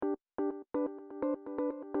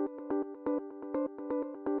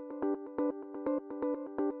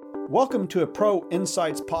Welcome to a Pro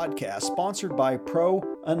Insights podcast sponsored by Pro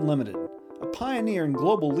Unlimited, a pioneer and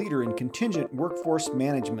global leader in contingent workforce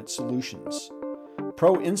management solutions.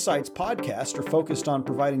 Pro Insights podcasts are focused on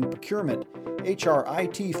providing procurement, HR,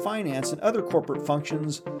 IT, finance, and other corporate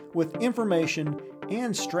functions with information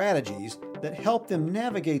and strategies that help them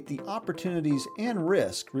navigate the opportunities and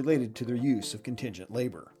risk related to their use of contingent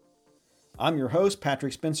labor. I'm your host,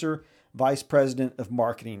 Patrick Spencer, Vice President of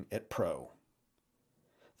Marketing at Pro.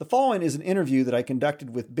 The following is an interview that I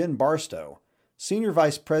conducted with Ben Barstow, Senior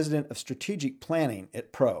Vice President of Strategic Planning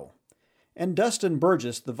at Pro, and Dustin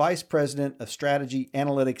Burgess, the Vice President of Strategy,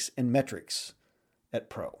 Analytics, and Metrics at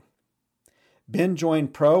Pro. Ben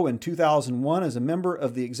joined Pro in 2001 as a member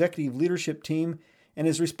of the executive leadership team and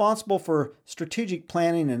is responsible for strategic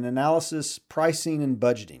planning and analysis, pricing, and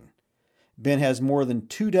budgeting. Ben has more than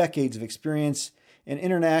 2 decades of experience in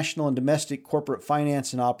international and domestic corporate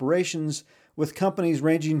finance and operations, with companies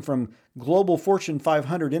ranging from global Fortune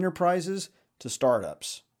 500 enterprises to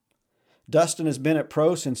startups. Dustin has been at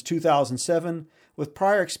Pro since 2007, with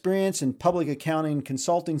prior experience in public accounting,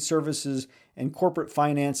 consulting services, and corporate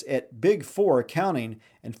finance at Big Four accounting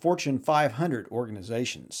and Fortune 500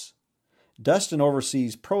 organizations. Dustin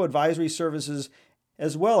oversees Pro Advisory Services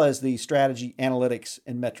as well as the Strategy, Analytics,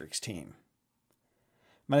 and Metrics team.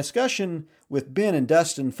 My discussion with Ben and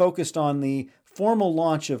Dustin focused on the formal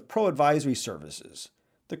launch of Pro Advisory Services,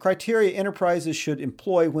 the criteria enterprises should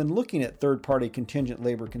employ when looking at third-party contingent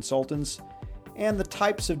labor consultants, and the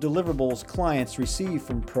types of deliverables clients receive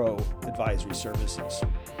from Pro Advisory Services.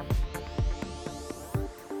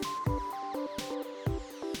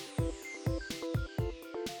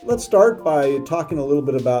 Let's start by talking a little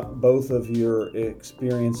bit about both of your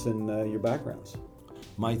experience and your backgrounds.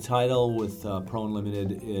 My title with Pro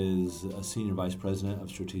Unlimited is a Senior Vice President of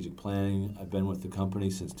Strategic Planning. I've been with the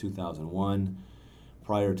company since 2001.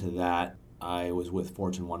 Prior to that, I was with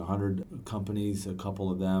Fortune 100 companies, a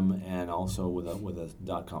couple of them, and also with a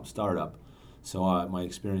dot-com startup. So my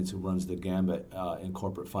experience runs the gambit in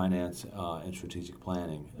corporate finance and strategic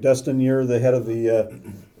planning. Dustin, you're the head of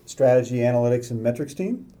the Strategy, Analytics, and Metrics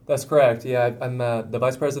team? That's correct. Yeah, I'm the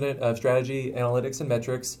Vice President of Strategy, Analytics, and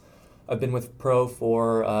Metrics. I've been with Pro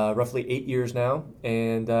for roughly 8 years now,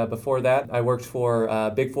 and before that I worked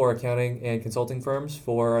for Big Four accounting and consulting firms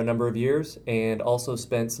for a number of years, and also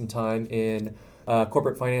spent some time in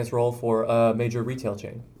corporate finance role for a major retail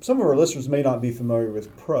chain. Some of our listeners may not be familiar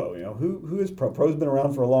with Pro. Who is Pro? Pro's been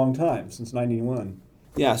around for a long time, since 91.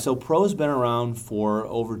 Yeah, so Pro's been around for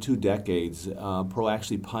over 2 decades. Pro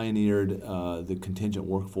actually pioneered the contingent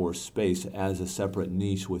workforce space as a separate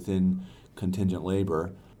niche within contingent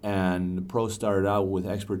labor. And Pro started out with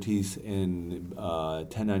expertise in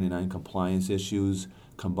 1099 compliance issues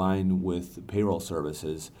combined with payroll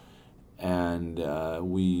services. And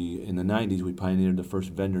in the 90s, we pioneered the first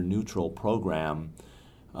vendor-neutral program,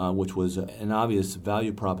 which was an obvious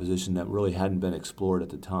value proposition that really hadn't been explored at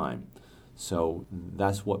the time. So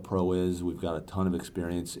that's what Pro is. We've got a ton of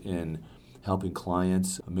experience in helping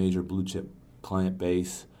clients, a major blue-chip client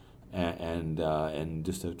base, and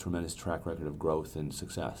just a tremendous track record of growth and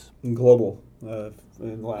success. And global. In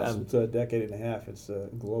the last decade and a half, it's a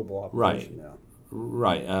global operation now.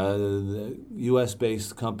 Right. The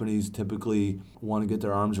U.S.-based companies typically want to get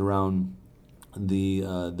their arms around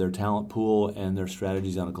their talent pool and their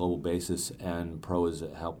strategies on a global basis, and Pro has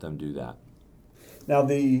helped them do that. Now,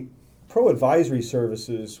 the Pro Advisory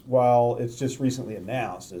Services, while it's just recently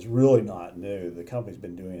announced, is really not new. The company's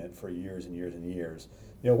been doing it for years and years and years.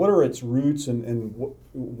 What are its roots and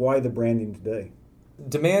why the branding today?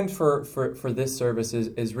 Demand for this service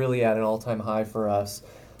is really at an all-time high for us.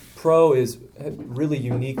 Pro is really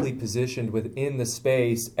uniquely positioned within the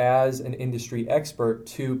space as an industry expert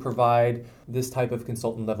to provide this type of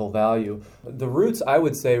consultant level value. The roots, I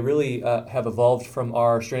would say, really have evolved from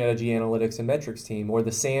our Strategy, Analytics, and Metrics team, or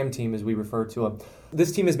the SAM team as we refer to them.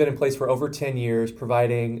 This team has been in place for over 10 years,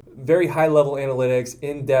 providing very high-level analytics,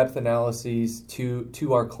 in-depth analyses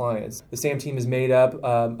to our clients. The SAM team is made up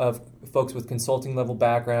of folks with consulting-level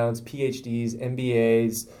backgrounds, PhDs,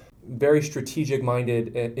 MBAs, very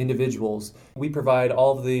strategic-minded individuals. We provide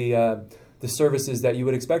all of the services that you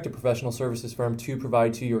would expect a professional services firm to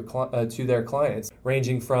provide to their clients,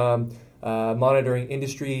 ranging from monitoring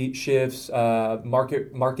industry shifts,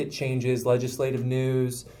 market changes, legislative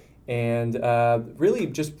news, and really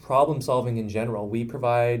just problem solving in general. We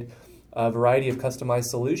provide a variety of customized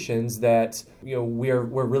solutions that we're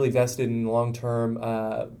really vested in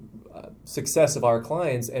long-term success of our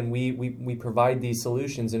clients, and we provide these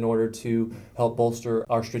solutions in order to help bolster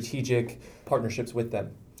our strategic partnerships with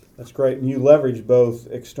them. That's great. And you leverage both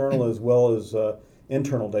external as well as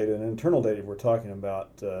internal data. And internal data, we're talking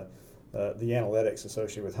about the analytics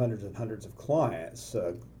associated with hundreds and hundreds of clients,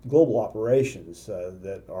 global operations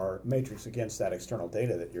that are matrixed against that external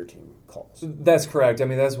data that your team calls. That's correct. I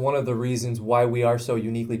mean, that's one of the reasons why we are so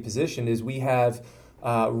uniquely positioned is we have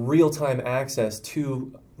real-time access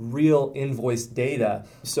to real invoice data.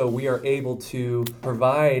 So we are able to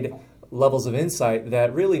provide levels of insight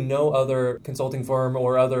that really no other consulting firm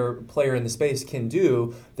or other player in the space can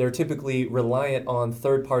do. They're typically reliant on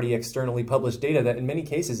third-party externally published data that in many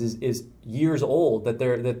cases is years old that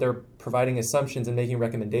they're providing assumptions and making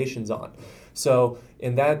recommendations on. So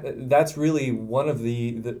in that's really one of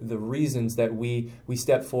the reasons that we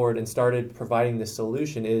stepped forward and started providing this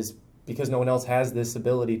solution is because no one else has this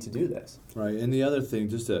ability to do this. Right, and the other thing,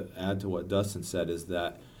 just to add to what Dustin said, is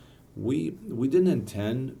that we didn't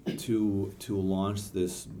intend to launch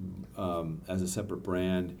this as a separate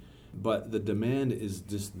brand, but the demand is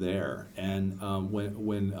just there. And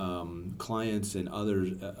when clients and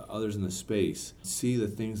others in the space see the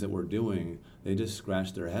things that we're doing, they just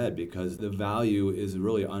scratch their head because the value is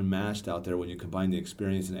really unmatched out there when you combine the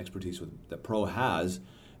experience and expertise that Pro has,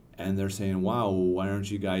 and they're saying, "Wow, why aren't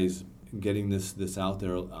you guys getting this out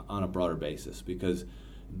there on a broader basis?" Because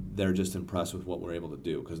they're just impressed with what we're able to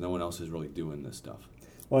do because no one else is really doing this stuff.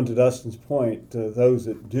 Well, and to Dustin's point, those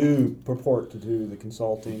that do purport to do the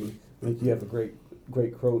consulting, I think you have a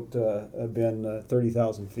great quote, Ben,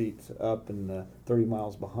 30,000 feet up and 30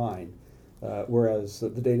 miles behind, whereas the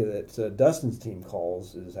data that Dustin's team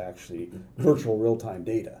calls is actually virtual real-time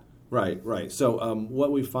data. Right. So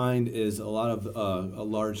what we find is a lot of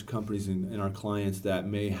large companies in our clients that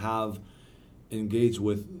may have engaged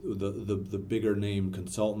with the bigger name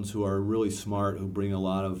consultants who are really smart, who bring a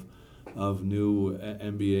lot of new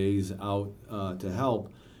MBAs out to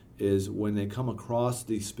help, is when they come across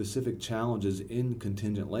these specific challenges in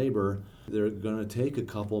contingent labor, they're going to take a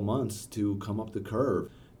couple months to come up the curve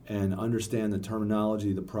and understand the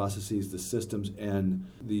terminology, the processes, the systems, and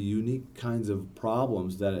the unique kinds of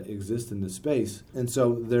problems that exist in the space. And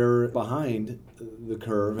so they're behind the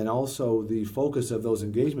curve, and also the focus of those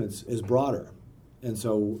engagements is broader. And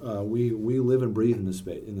so we live and breathe in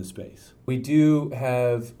the space. We do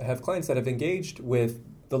have clients that have engaged with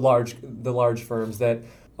the large firms that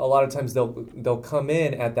a lot of times they'll come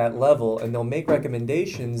in at that level and they'll make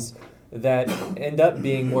recommendations that end up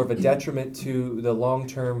being more of a detriment to the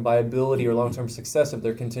long-term viability or long-term success of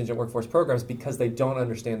their contingent workforce programs because they don't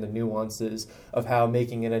understand the nuances of how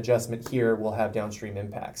making an adjustment here will have downstream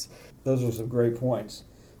impacts. Those are some great points.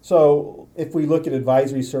 So if we look at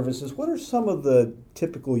advisory services, what are some of the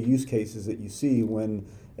typical use cases that you see when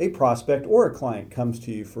a prospect or a client comes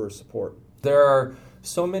to you for support? There are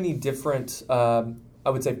so many different I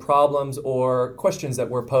would say problems or questions that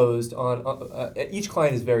were posed on. Each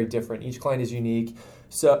client is very different. Each client is unique.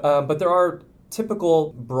 So, but there are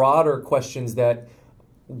typical broader questions that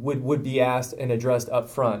would be asked and addressed up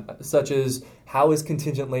front, such as how is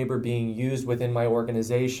contingent labor being used within my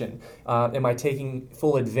organization? Am I taking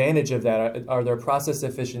full advantage of that? Are there process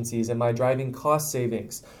efficiencies? Am I driving cost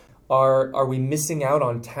savings? Are we missing out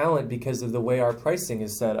on talent because of the way our pricing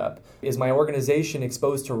is set up? Is my organization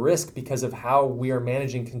exposed to risk because of how we are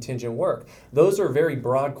managing contingent work? Those are very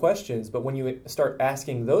broad questions, but when you start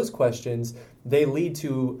asking those questions, they lead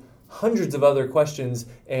to hundreds of other questions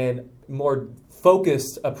and more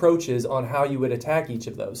focused approaches on how you would attack each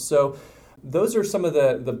of those. So those are some of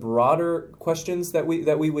the broader questions that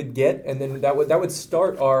we would get, and then that would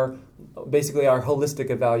start our holistic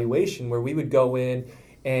evaluation where we would go in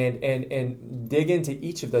and dig into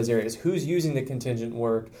each of those areas. Who's using the contingent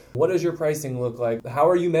work? What does your pricing look like? How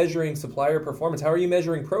are you measuring supplier performance? How are you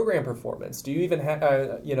measuring program performance? Do you even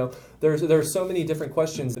have, there's so many different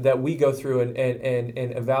questions that we go through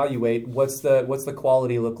and evaluate. What's the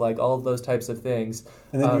quality look like? All of those types of things.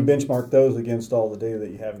 And then you benchmark those against all the data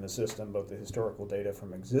that you have in the system, both the historical data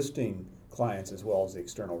from existing clients as well as the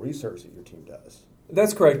external research that your team does.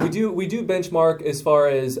 That's correct. We do benchmark as far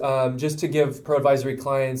as just to give Pro Advisory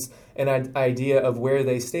clients an idea of where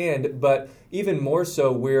they stand, but even more so,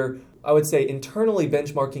 we're, I would say, internally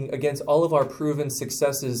benchmarking against all of our proven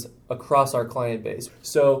successes across our client base.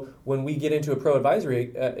 So when we get into a Pro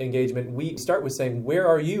Advisory engagement, we start with saying, where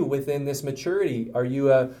are you within this maturity? Are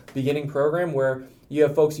you a beginning program where you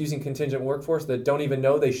have folks using contingent workforce that don't even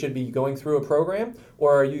know they should be going through a program?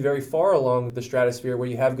 Or are you very far along the stratosphere where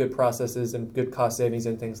you have good processes and good cost savings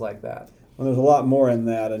and things like that? Well, there's a lot more in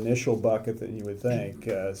that initial bucket than you would think.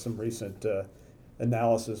 Some recent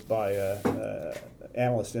analysis by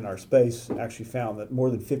analysts in our space actually found that more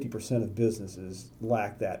than 50% of businesses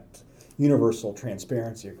lack that universal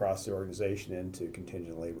transparency across the organization into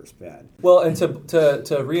contingent labor spend. Well, and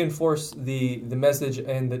to reinforce the message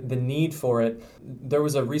and the need for it, there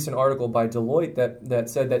was a recent article by Deloitte that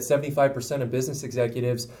said that 75% of business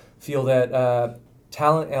executives feel that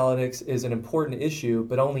talent analytics is an important issue,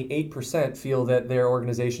 but only 8% feel that their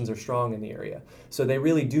organizations are strong in the area. So they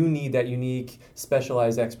really do need that unique,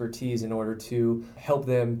 specialized expertise in order to help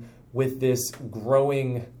them with this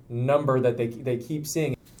growing number that they keep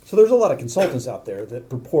seeing. So there's a lot of consultants out there that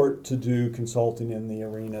purport to do consulting in the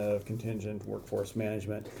arena of contingent workforce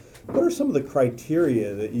management. What are some of the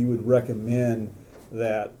criteria that you would recommend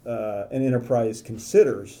that an enterprise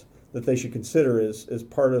considers, that they should consider as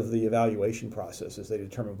part of the evaluation process as they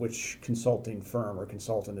determine which consulting firm or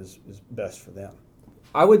consultant is best for them?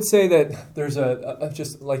 I would say that there's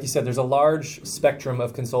just like you said, there's a large spectrum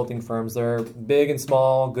of consulting firms. There are big and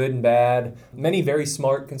small, good and bad, many very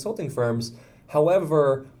smart consulting firms.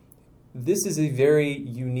 However, this is a very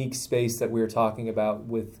unique space that we're talking about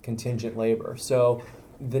with contingent labor. So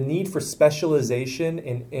the need for specialization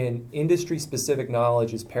in industry-specific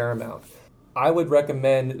knowledge is paramount. I would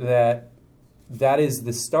recommend that is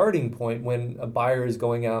the starting point when a buyer is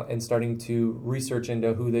going out and starting to research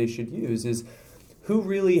into who they should use, is who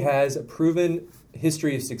really has a proven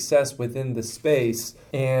history of success within the space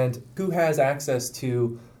and who has access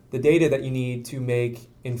to the data that you need to make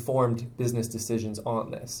informed business decisions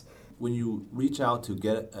on this. When you reach out to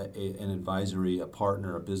get an advisory, a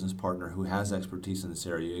partner, a business partner who has expertise in this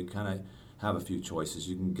area, you kind of have a few choices.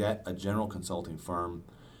 You can get a general consulting firm,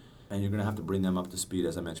 and you're going to have to bring them up to speed,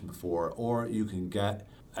 as I mentioned before, or you can get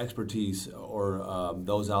expertise or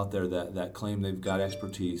those out there that claim they've got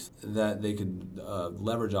expertise that they could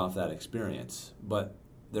leverage off that experience. But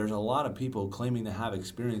there's a lot of people claiming to have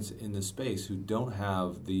experience in this space who don't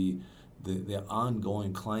have the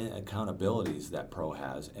ongoing client accountabilities that Pro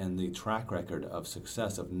has and the track record of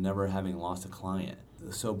success of never having lost a client.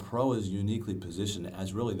 So Pro is uniquely positioned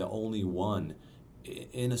as really the only one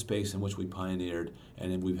in a space in which we pioneered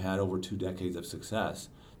and we've had over 2 decades of success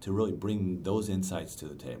to really bring those insights to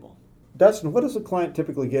the table. Dustin, what does a client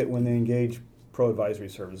typically get when they engage Pro Advisory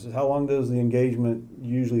Services? How long does the engagement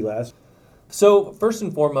usually last? So first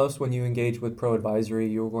and foremost, when you engage with Pro Advisory,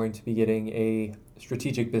 you're going to be getting a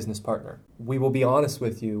strategic business partner. We will be honest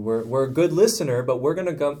with you. We're a good listener, but we're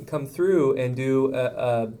going to come through and do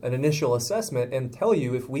an initial assessment and tell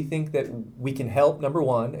you if we think that we can help, number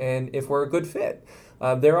one, and if we're a good fit.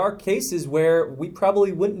 There are cases where we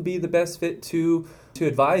probably wouldn't be the best fit to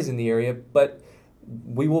advise in the area, but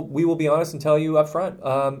we will be honest and tell you up front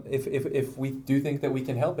if we do think that we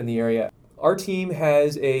can help in the area. Our team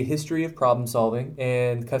has a history of problem solving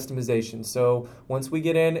and customization. So once we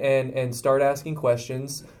get in and start asking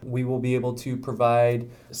questions, we will be able to provide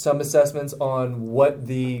some assessments on what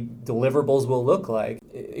the deliverables will look like.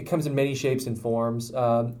 It comes in many shapes and forms,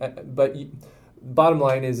 but bottom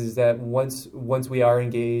line is that once we are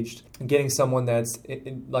engaged, getting someone that's,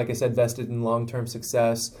 like I said, vested in long-term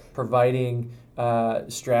success, providing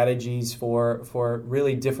strategies for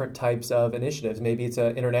really different types of initiatives. Maybe it's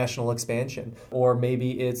an international expansion, or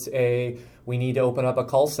maybe it's we need to open up a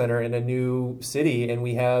call center in a new city and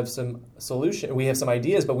we have some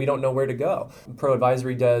ideas, but we don't know where to go. Pro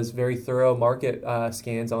Advisory does very thorough market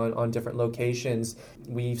scans on different locations.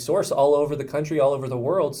 We source all over the country, all over the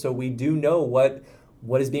world, so we do know what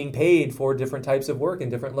is being paid for different types of work in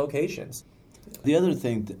different locations. The other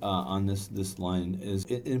thing on this line is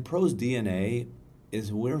in Pro's DNA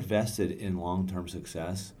is we're vested in long-term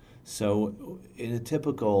success. So in a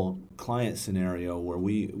typical client scenario where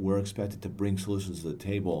we're expected to bring solutions to the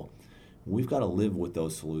table, we've got to live with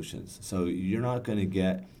those solutions. So you're not going to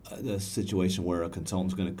get the situation where a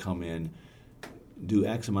consultant's going to come in, do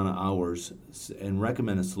X amount of hours and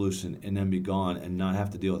recommend a solution and then be gone and not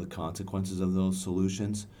have to deal with the consequences of those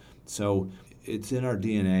solutions. So it's in our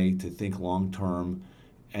DNA to think long term,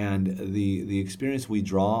 and the experience we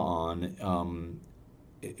draw on,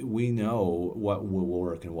 we know what will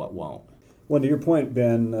work and what won't. Well, to your point,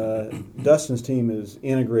 Ben, Dustin's team is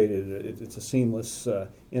integrated. It's a seamless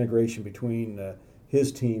integration between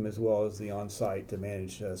his team as well as the on-site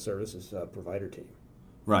managed services provider team.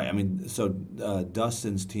 Right. I mean, so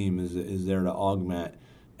Dustin's team is there to augment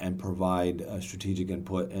and provide strategic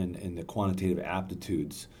input and the quantitative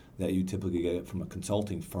aptitudes that you typically get from a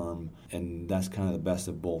consulting firm, and that's kind of the best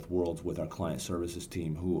of both worlds with our client services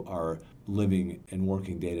team who are living and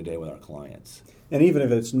working day to day with our clients. And even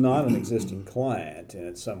if it's not an existing client and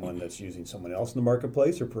it's someone that's using someone else in the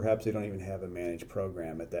marketplace, or perhaps they don't even have a managed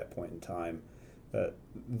program at that point in time,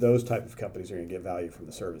 those type of companies are going to get value from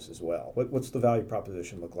the service as well. What's the value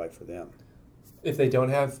proposition look like for them? If they don't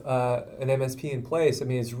have an MSP in place, I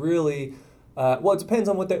mean, it's really it depends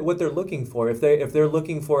on what they're looking for. If they're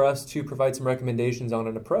looking for us to provide some recommendations on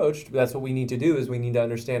an approach, that's what we need to do. Is we need to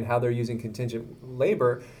understand how they're using contingent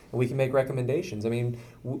labor, and we can make recommendations. I mean,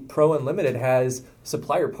 Pro Unlimited has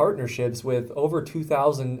supplier partnerships with over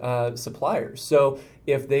 2,000 suppliers. So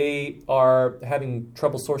if they are having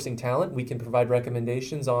trouble sourcing talent, we can provide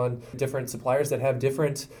recommendations on different suppliers that have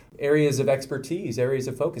different areas of expertise, areas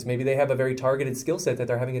of focus. Maybe they have a very targeted skill set that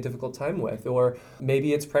they're having a difficult time with, or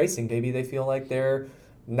maybe it's pricing. Maybe they feel like they're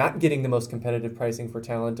not getting the most competitive pricing for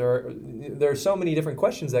talent, or there are so many different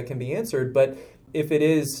questions that can be answered. But if it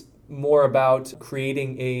is more about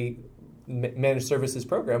creating a managed services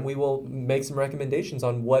program, we will make some recommendations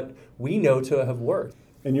on what we know to have worked.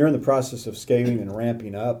 And you're in the process of scaling and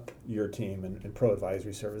ramping up your team and Pro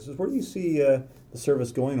Advisory Services. Where do you see the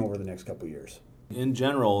service going over the next couple of years? In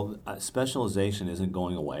general, specialization isn't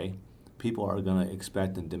going away. People are going to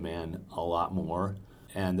expect and demand a lot more,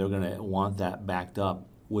 and they're going to want that backed up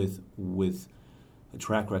with a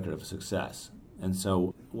track record of success. And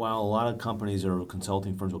so while a lot of companies or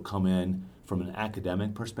consulting firms will come in from an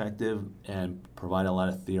academic perspective and provide a lot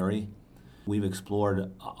of theory, we've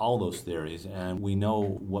explored all those theories, and we know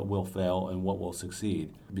what will fail and what will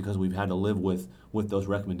succeed because we've had to live with those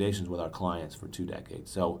recommendations with our clients for 2 decades.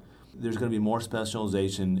 So there's going to be more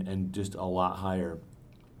specialization and just a lot higher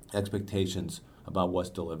expectations about what's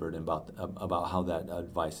delivered and about how that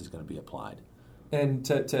advice is going to be applied. And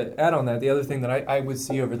to add on that, the other thing that I would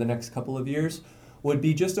see over the next couple of years would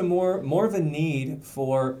be just a more of a need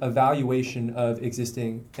for evaluation of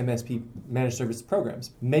existing MSP managed service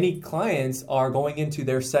programs. Many clients are going into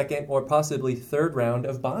their second or possibly third round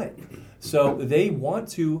of buying. So they want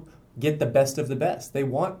to get the best of the best. They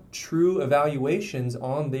want true evaluations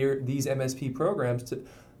on these MSP programs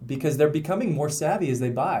because they're becoming more savvy as they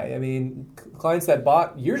buy. I mean, clients that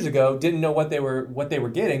bought years ago didn't know what they were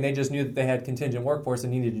getting. They just knew that they had contingent workforce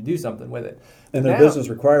and needed to do something with it. And their business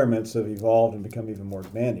requirements have evolved and become even more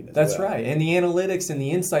demanding as well. That's right. And the analytics and the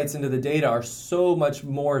insights into the data are so much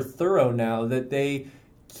more thorough now that they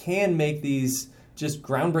can make these just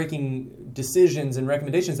groundbreaking decisions and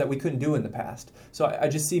recommendations that we couldn't do in the past. So I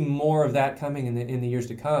just see more of that coming in the years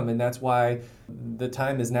to come, and that's why the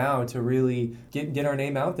time is now to really get our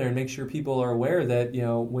name out there and make sure people are aware that, you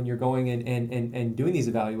know, when you're going and doing these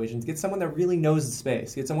evaluations, get someone that really knows the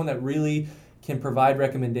space, get someone that really can provide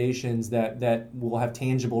recommendations that will have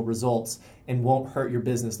tangible results and won't hurt your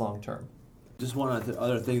business long term. Just one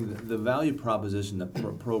other thing, the value proposition that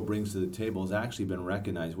Pro brings to the table has actually been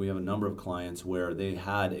recognized. We have a number of clients where they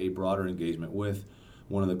had a broader engagement with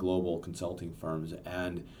one of the global consulting firms,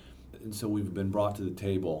 and so we've been brought to the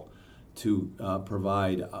table to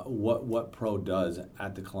provide what Pro does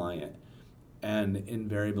at the client. And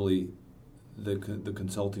invariably, the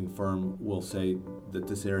consulting firm will say that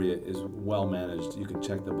this area is well managed. You can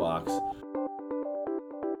check the box.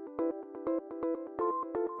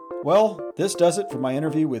 Well, this does it for my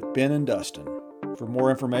interview with Ben and Dustin. For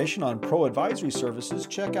more information on Pro Advisory Services,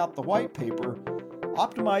 check out the white paper,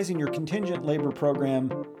 Optimizing Your Contingent Labor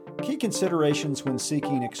Program, Key Considerations When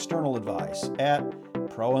Seeking External Advice at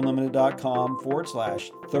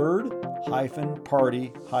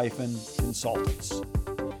prounlimited.com/third-party-consultants.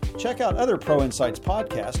 Check out other Pro Insights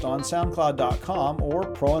podcasts on SoundCloud.com or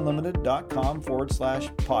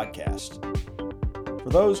prounlimited.com/podcast. For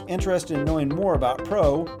those interested in knowing more about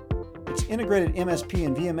Pro, its integrated MSP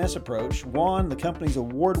and VMS approach, WAN, the company's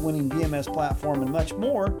award-winning VMS platform, and much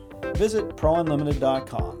more, visit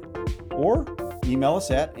prounlimited.com. Or email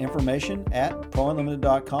us at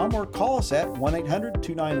information@prounlimited.com or call us at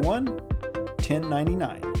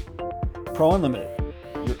 1-800-291-1099. Pro Unlimited,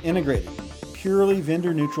 your integrated, purely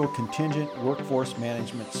vendor-neutral contingent workforce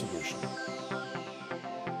management solution.